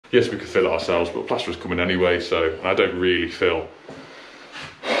Yes, we could fill it ourselves, but plaster's coming anyway, so I don't really fill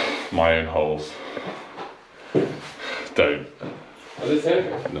my own holes. Don't.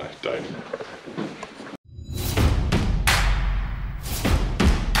 No, don't.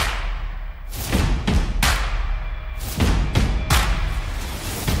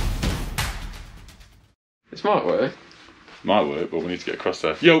 This might work. Might work, but we need to get across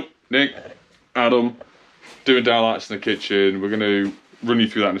there. Yo, Nick, Adam, doing downlights in the kitchen. We're going to run you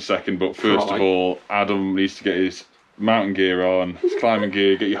through that in a second, but first of all, Adam needs to get his mountain gear on, his climbing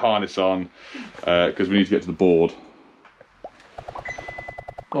gear, get your harness on, because we need to get to the board.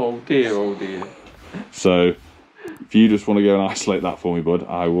 Oh dear, oh dear. So, if you just want to go and isolate that for me, bud,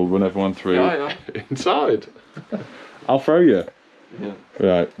 I will run everyone through inside. I'll throw you. Yeah.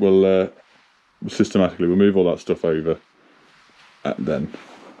 Right, we'll systematically we'll move all that stuff over, and then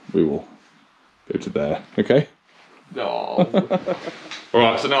we will go to there. Okay. No.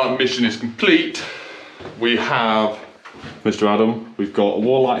 Alright, so now that mission is complete, we have Mr. Adam. We've got a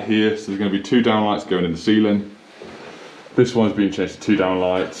wall light here, so there's going to be 2 downlights going in the ceiling. This one's been changed to 2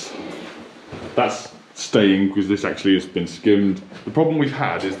 downlights. That's staying because this actually has been skimmed. The problem we've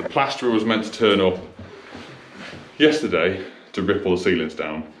had is the plasterer was meant to turn up yesterday to rip all the ceilings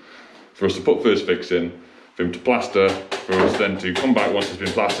down, for us to put first fix in, for him to plaster, for us then to come back once it's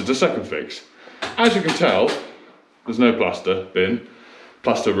been plastered to second fix. As you can tell, there's no plasterer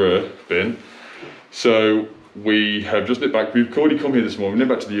bin, so we have just nipped back. We've already come here this morning, nipped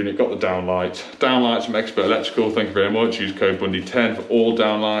back to the unit, got the downlights from Expert Electrical. Thank you very much. Use code Bundy 10 for all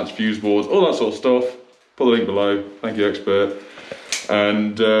downlights, fuse boards, all that sort of stuff. Put the link below. Thank you, Expert.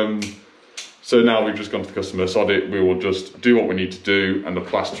 And so now we've just gone to the customer, sod it, we will just do what we need to do, and the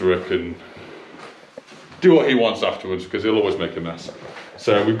plasterer can do what he wants afterwards, because he'll always make a mess.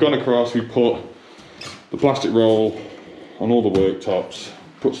 So we've gone across, we put the plastic roll on all the worktops,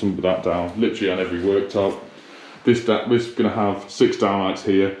 put some of that down, literally on every worktop. This is going to have 6 downlights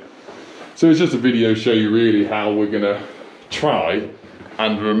here. So it's just a video show you really how we're going to try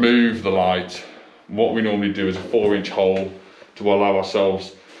and remove the light. What we normally do is a 4-inch hole to allow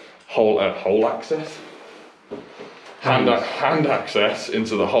ourselves hand access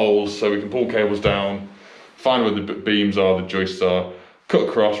into the holes, so we can pull cables down, find where the beams are, the joists are, cut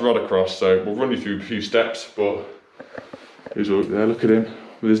across, rod across. So we'll run you through a few steps, but here's all there, look at him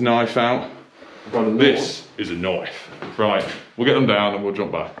with his knife out. This is a knife. Right, we'll get them down and we'll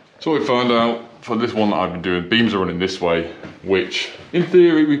jump back. So we found out for this one that I've been doing, beams are running this way, which in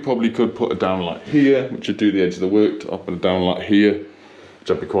theory we probably could put a downlight here, which would do the edge of the worktop, and a downlight here, which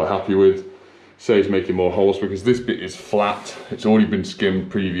I'd be quite happy with. Saves making more holes because this bit is flat. It's already been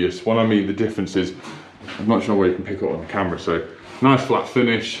skimmed previous. What I mean the difference is, I'm not sure where you can pick it up on the camera, so nice flat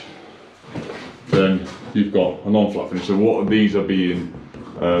finish, then you've got a non-flat finish. So what these are being,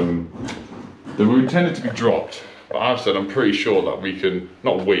 they were intended to be dropped, but I've said I'm pretty sure that we can,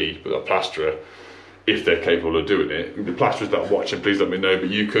 not we, but the plasterer, if they're capable of doing it. The plasterers that are watching, please let me know, but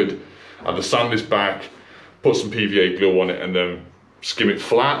you could either sand this back, put some PVA glue on it, and then skim it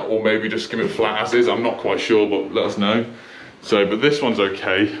flat, or maybe just skim it flat as is. I'm not quite sure, but let us know. So, but this one's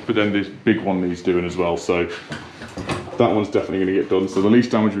okay, but then this big one needs doing as well, so that one's definitely going to get done. So the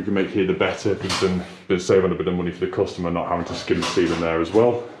least damage we can make here, the better, because then we're saving a bit of money for the customer, not having to skim the ceiling there as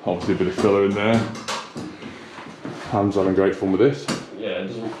well. Obviously a bit of filler in there. Ham's having great fun with this. Yeah, it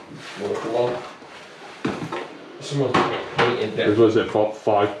doesn't work a lot. Someone's painted depth. Was it 4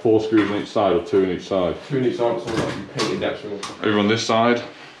 screws on each side, or 2 on each side? 2 on each side, someone's painted depth. Over on this side,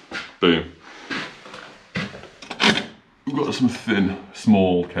 boom. We've got some thin,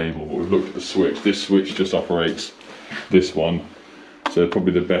 small cable, but we've looked at the switch. This switch just operates this one. So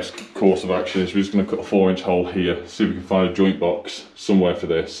probably the best course of action is we're just going to cut a 4-inch hole here, see if we can find a joint box somewhere for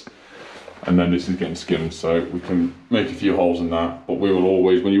this. And then this is getting skimmed, so we can make a few holes in that. But we will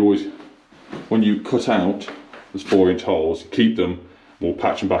always, when you cut out those 4-inch holes, keep them, we'll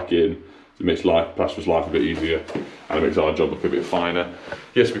patch them back in. It makes plasterer's life a bit easier, and it makes our job look a bit finer.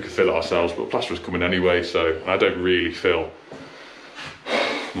 Yes, we could fill it ourselves, but plasterer's coming anyway, so I don't really fill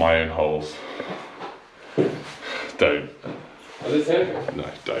my own holes. Don't. No,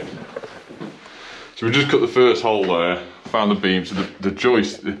 don't. So we just cut the first hole there, found the beam. So the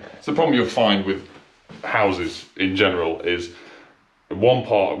joist, it's the problem you'll find with houses in general is one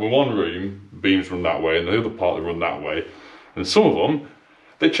room, beams run that way, and the other part they run that way. And some of them,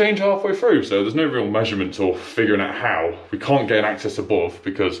 they change halfway through, so there's no real measurement or figuring out how. We can't gain access above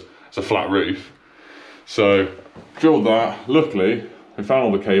because it's a flat roof. So drilled that. Luckily, we found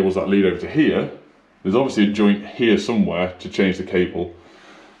all the cables that lead over to here. There's obviously a joint here somewhere to change the cable,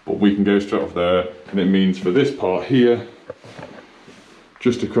 but we can go straight off there, and it means for this part here,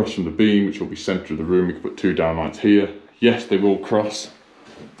 just across from the beam, which will be centre of the room. We can put 2 downlights here. Yes, they will cross.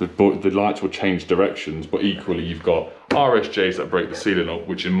 The lights will change directions, but equally you've got RSJs that break the ceiling up,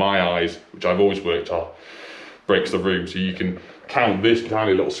 which in my eyes, which I've always worked on, breaks the room. So you can count this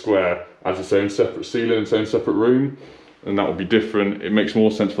tiny little square as its own separate ceiling, its own separate room, and that will be different. It makes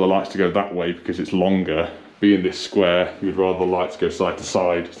more sense for the lights to go that way because it's longer. Being this square, you'd rather the lights go side to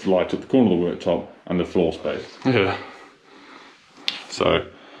side to light up the corner of the worktop and the floor space. Yeah. So,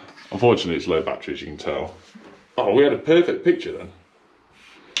 unfortunately it's low battery, as you can tell. Oh, we had a perfect picture then.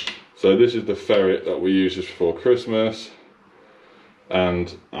 So this is the ferret that we used just before Christmas,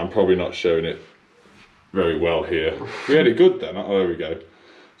 and I'm probably not showing it very well here. We had it good then. Oh, there we go.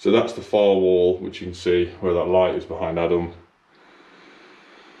 So that's the far wall, which you can see where that light is behind Adam.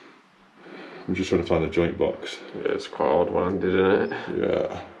 I'm just trying to find the joint box. Yeah, it's quite odd one, isn't it?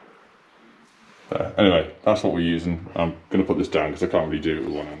 Yeah. Anyway, that's what we're using. I'm going to put this down because I can't really do it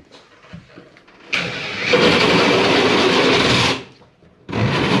with one hand.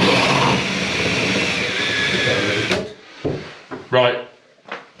 Right,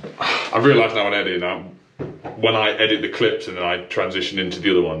 I realise now I'm editing now, when I edit the clips and then I transition into the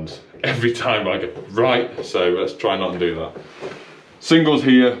other ones, every time I go, right, so let's try not to do that. Singles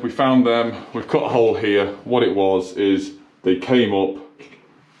here, we found them, we've cut a hole here. What it was is they came up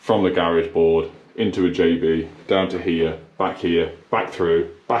from the garage board into a JB, down to here, back through,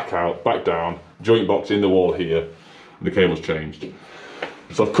 back out, back down, joint box in the wall here, and the cable's changed.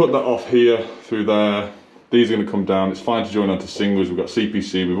 So I've cut that off here, through there. These are going to come down. It's fine to join onto singles. We've got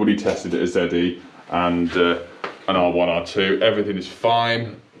CPC, we've already tested it as ZE and an R1, R2. Everything is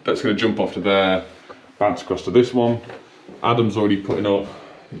fine. That's going to jump off to there, bounce across to this one. Adam's already putting up.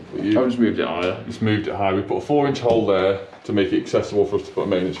 I've just moved it higher. Just moved it high. We put a 4-inch hole there to make it accessible for us to put a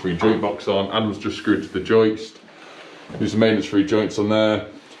maintenance-free joint box on. Adam's just screwed to the joist. There's some maintenance-free joints on there,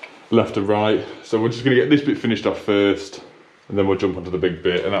 left and right. So we're just going to get this bit finished off first, and then we'll jump onto the big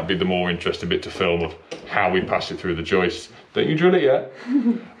bit, and that'll be the more interesting bit to film of how we pass it through the joist. Don't you drill it yet?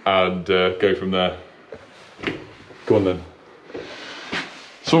 And go from there. Go on then.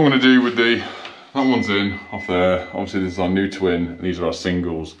 So what I'm going to do with that one's in, off there. Obviously this is our new twin, and these are our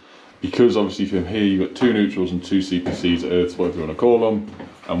singles. Because obviously from here you've got 2 neutrals and 2 CPCs, earths, whatever you want to call them,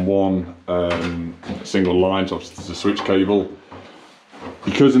 and 1 single line, so obviously there's a switch cable.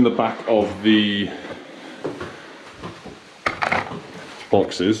 Because in the back of the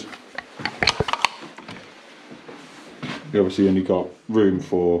boxes, you obviously only got room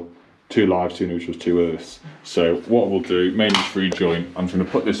for 2 lives, 2 neutrals, 2 earths. So what we'll do, maintenance free joint, I'm just going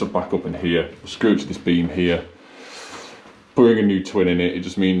to put this up back up in here, screw it to this beam here, putting a new twin in it. It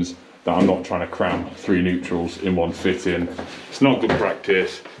just means that I'm not trying to cram 3 neutrals in one fitting. It's not good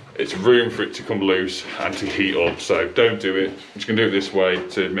practice. It's room for it to come loose and to heat up, so don't do it. I'm just going to do it this way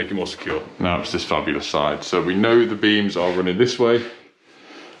to make it more secure. Now it's this fabulous side. So we know the beams are running this way,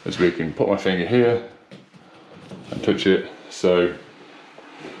 as we can put my finger here and touch it. So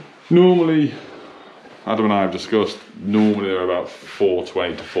normally, Adam and I have discussed, normally they're about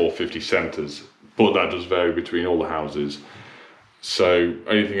 420 to 450 centres, but that does vary between all the houses. So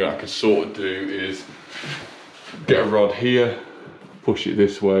anything that I can sort of do is get a rod here, push it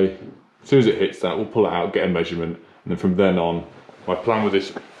this way. As soon as it hits that, we'll pull it out, get a measurement, and then from then on, my plan with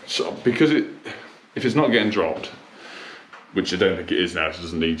this, so because if it's not getting dropped, which I don't think it is now, so it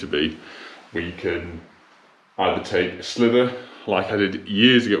doesn't need to be, we can either take a slither, like I did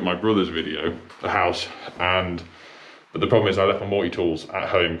years ago at my brother's video, the house, but the problem is I left my multi-tools at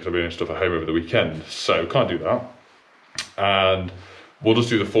home because I've been doing stuff at home over the weekend, so can't do that. And we'll just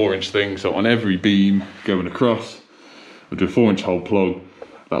do the 4-inch thing, so on every beam going across, we'll do a 4-inch hole plug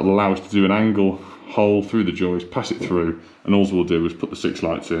that will allow us to do an angle hole through the joist, pass it through, and all we'll do is put the 6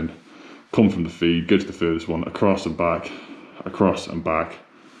 lights in, come from the feed, go to the furthest one, across and back, across and back,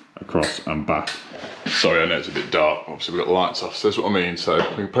 across and back. Sorry, I know it's a bit dark, obviously we've got the lights off, so that's what I mean. So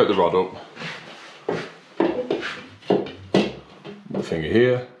we can put the rod up, the finger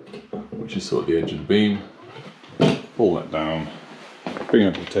here, which is sort of the edge of the beam, pull that down, bring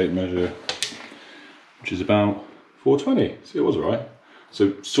up the tape measure, which is about 420, see it was right.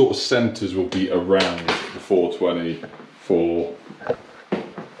 So sort of centres will be around the 420,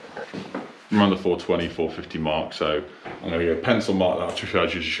 around the 420, 450 mark. So I'm going to go pencil mark that, which I'll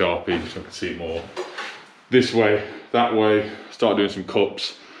use a Sharpie so I can see it more. This way, that way, start doing some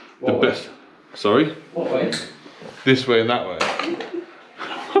cups. What way? Sorry? What way? This way and that way.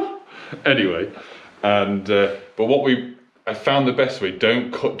 Anyway, and but I found the best way,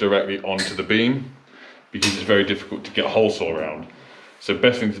 don't cut directly onto the beam because it's very difficult to get a hole saw around. So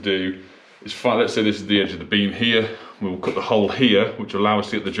best thing to do is fine. Let's say this is the edge of the beam here. We'll cut the hole here, which will allow us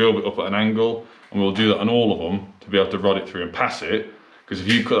to get the drill bit up at an angle, and we'll do that on all of them to be able to rod it through and pass it. Because if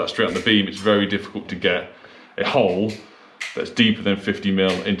you cut that straight on the beam, it's very difficult to get a hole that's deeper than 50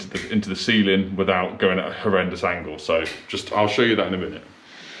 mil into the ceiling without going at a horrendous angle. So I'll show you that in a minute.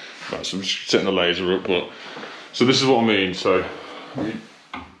 Right, so I'm just setting the laser up, so this is what I mean. So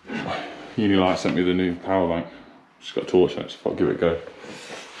Unilight sent me the new power bank. Just got a torch on it, so I'll give it a go.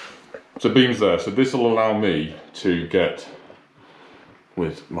 So beam's there, so this will allow me to get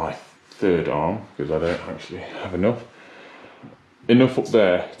with my third arm, because I don't actually have enough up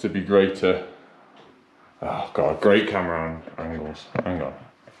there to be greater. Oh god, great camera angles. Hang on.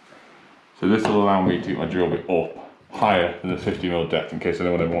 So this will allow me to get my drill bit up higher than the 50 mil depth in case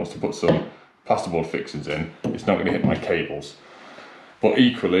anyone ever wants to put some plasterboard fixings in. It's not going to hit my cables. But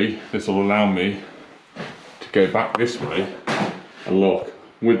equally, this will allow me to go back this way and look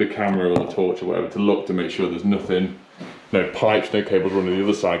with the camera or the torch or whatever to look to make sure there's nothing, no pipes, no cables running the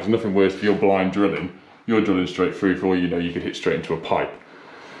other side. Because nothing worse if you're blind drilling. You're drilling straight through, for all you know, you could hit straight into a pipe.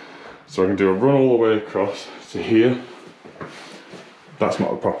 So I can do a run all the way across to here. That's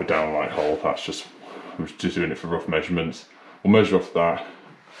not a proper downlight hole, that's just, I'm just doing it for rough measurements. We'll measure off that,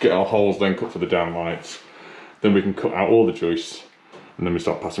 get our holes then cut for the downlights. Then we can cut out all the joists, and then we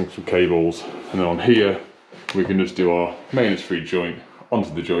start passing some cables. And then on here, we can just do our maintenance free joint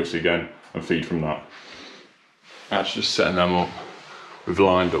onto the joist again and feed from that. That's just setting them up. We've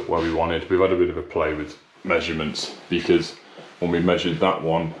lined up where we wanted. We've had a bit of a play with measurements because when we measured that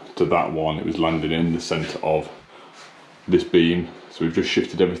one to that one, it was landing in the centre of this beam. So we've just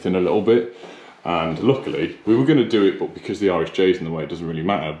shifted everything a little bit. And luckily, we were going to do it, but because the RSJ's in the way, it doesn't really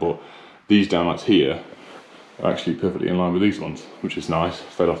matter. But these downlights here are actually perfectly in line with these ones, which is nice.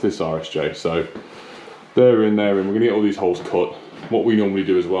 Fed off this RSJ. So they're in there, and we're going to get all these holes cut. What we normally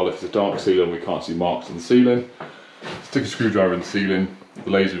do as well, if it's a dark ceiling, we can't see marks on the ceiling, stick a screwdriver in the ceiling. The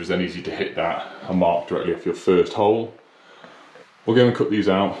laser is then easy to hit that and mark directly off your first hole. We'll go and cut these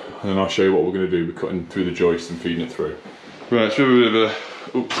out, and then I'll show you what we're going to do. We're cutting through the joist and feeding it through. Right, it's a bit of a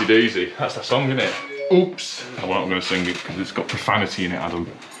oopsie daisy. That's that song, isn't it? Oops. I'm not going to sing it because it's got profanity in it, Adam.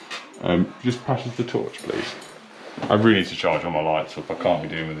 Just pass us the torch, please. I really need to charge all my lights up. I can't be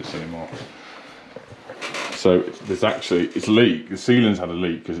doing with this anymore. So there's actually, it's a leak. The ceiling's had a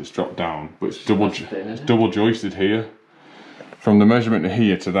leak because it's dropped down, but it's double joisted here. From the measurement to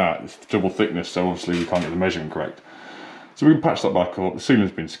here to that, it's double thickness, so obviously we can't get the measurement correct. So we can patch that back up. The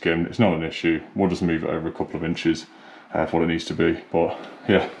ceiling's been skimmed, it's not an issue. We'll just move it over a couple of inches for what it needs to be. But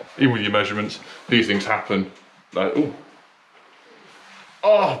yeah, even with your measurements, these things happen. Like,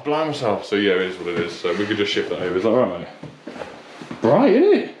 oh, blind myself. So yeah, it is what it is. So we could just shift that over. Is that right, mate? Right,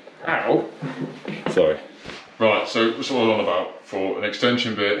 isn't it? Ow. Sorry. Right, so that's what I was on about for an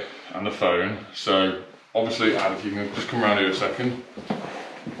extension bit and the phone. So obviously, Ad, if you can just come around here a second.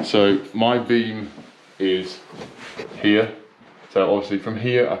 So my beam is here. So obviously from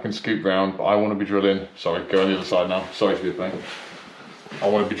here I can scoop round, but I want to be drilling, sorry, go on the other side now, sorry to be a pain. I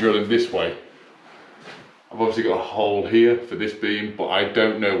want to be drilling this way. I've obviously got a hole here for this beam, but I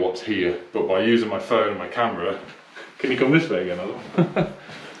don't know what's here. But by using my phone and my camera, can you come this way again, Adam?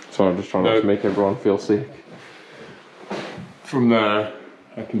 Sorry, I'm just trying not to make everyone feel sick. From there,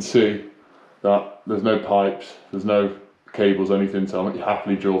 I can see that there's no pipes, there's no cables, anything, so I'll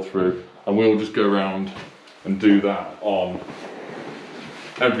happily drill through. And we'll just go around and do that on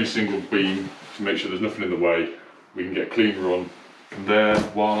every single beam to make sure there's nothing in the way. We can get a clean run. From there,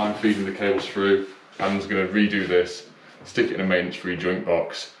 while I'm feeding the cables through, I'm just going to redo this, stick it in a maintenance free joint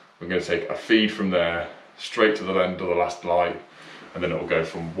box. We're going to take a feed from there straight to the end of the last light, and then it will go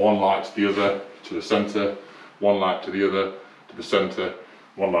from one light to the other to the centre, one light to the other to the centre,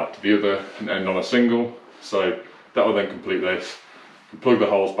 one light to the other, and end on a single. So that will then complete this. You can plug the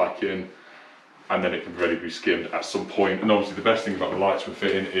holes back in, and then it can be ready to be skimmed at some point. And obviously the best thing about the lights we're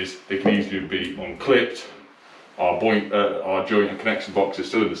fitting is they can easily be unclipped. Our joint and connection box is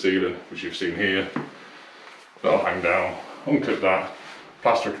still in the ceiling, which you've seen here. That'll hang down, unclip that,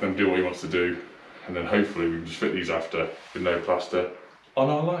 plaster can then do what he wants to do, and then hopefully we can just fit these after with no plaster on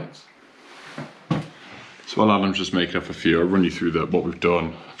our lights. So while Adam's just making up a few, I'll run you through what we've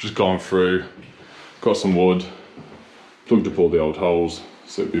done. I've just gone through, got some wood, plugged up all the old holes,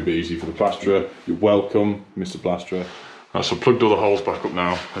 so it'd be a bit easy for the plasterer. You're welcome, Mr. Plasterer. Right, so I've plugged all the holes back up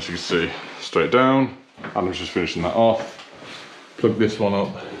now, as you can see, straight down. Adam's just finishing that off. Plug this one up,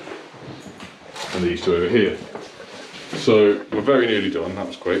 and these two over here. So we're very nearly done, that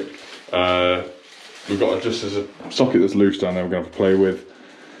was quick. We've got just as a socket that's loose down there we're going to have to play with.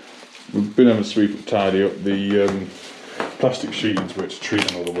 We've been able to sweep up, tidy up the plastic sheetings which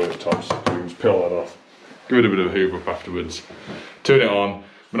treat on all the worktops. So we can just peel that off. Give it a bit of a hoover up afterwards. Turn it on.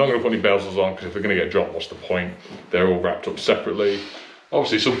 We're not going to put any bezels on because if they're going to get dropped, what's the point? They're all wrapped up separately.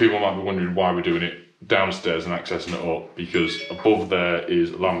 Obviously, some people might be wondering why we're doing it downstairs and accessing it up, because above there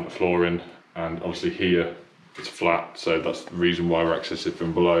is laminate flooring, and obviously here it's flat, so that's the reason why we're accessing it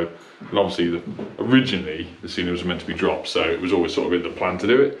from below. And obviously, originally the ceiling was meant to be dropped, so it was always sort of in the plan to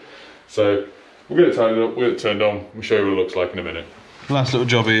do it. So we'll get it tidied up, we'll get it turned on, we'll show you what it looks like in a minute. Last little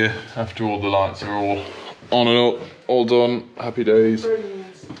job here, after all the lights are all on and up, all done, happy days.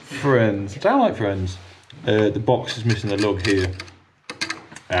 Friends, Downlight friends. The box is missing the lug here.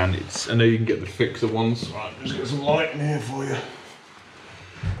 And it's, I know you can get the fixer ones. Right, just get some light in here for you.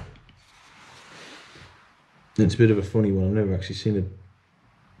 It's a bit of a funny one, I've never actually seen a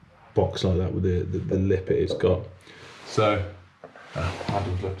box like that with the lip it's got. So,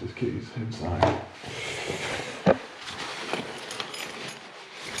 Adam's left his keys inside.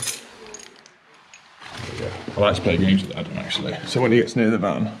 I like to play games with Adam actually. So when he gets near the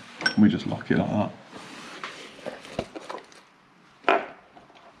van, we just lock it like that.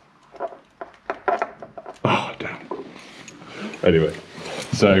 Oh damn. Anyway,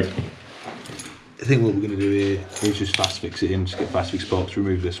 so I think what we're going to do here is just fast fix it in, just get fast fix bolts,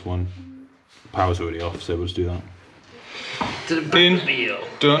 remove this one. The power's already off, so we'll just do that. In,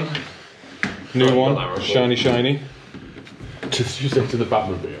 done. New one, shiny shiny. Just you said to the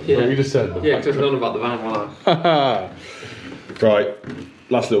Batmobile. Yeah. You just said the yeah, because I've known about the van one. Right,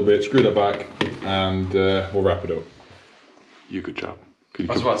 last little bit, screw that back, and we'll wrap it up. You good job. I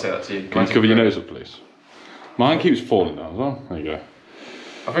was about to say that to you. Can you cover your nose up, please? Mine keeps falling down as well. There you go.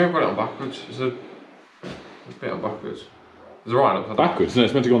 I think I've got it on backwards. Is it a bit on backwards? Is it right up? Backwards? No,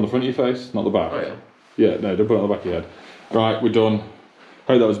 it's meant to go on the front of your face, not the back. Oh yeah. Yeah, no, don't put it on the back of your head. Right, we're done.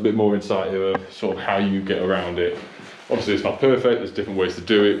 Hope that was a bit more insight here of sort of how you get around it. Obviously it's not perfect, there's different ways to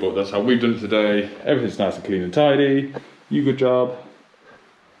do it, but that's how we've done it today. Everything's nice and clean and tidy. You good job.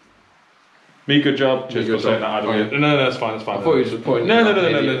 Me good job. Cheers for saying that, Adam. Oh, yeah. No, that's fine, that's fine. I thought you were just pointing. No,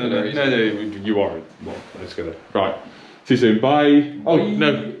 you are. Well, let's get it. Right, see you soon, bye. Oh,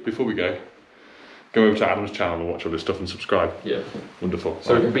 no, before we go over to Adam's channel and watch all this stuff and subscribe. Yeah. Wonderful.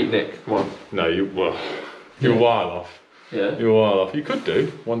 So we can beat Nick, come on. No, you're a while off. Yeah. You're a while off. You could do,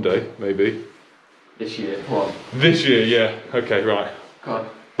 one day, maybe. This year, come on. This year, yeah. Okay, right. Come on.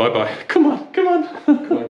 Bye-bye. Come on, come on. Come on.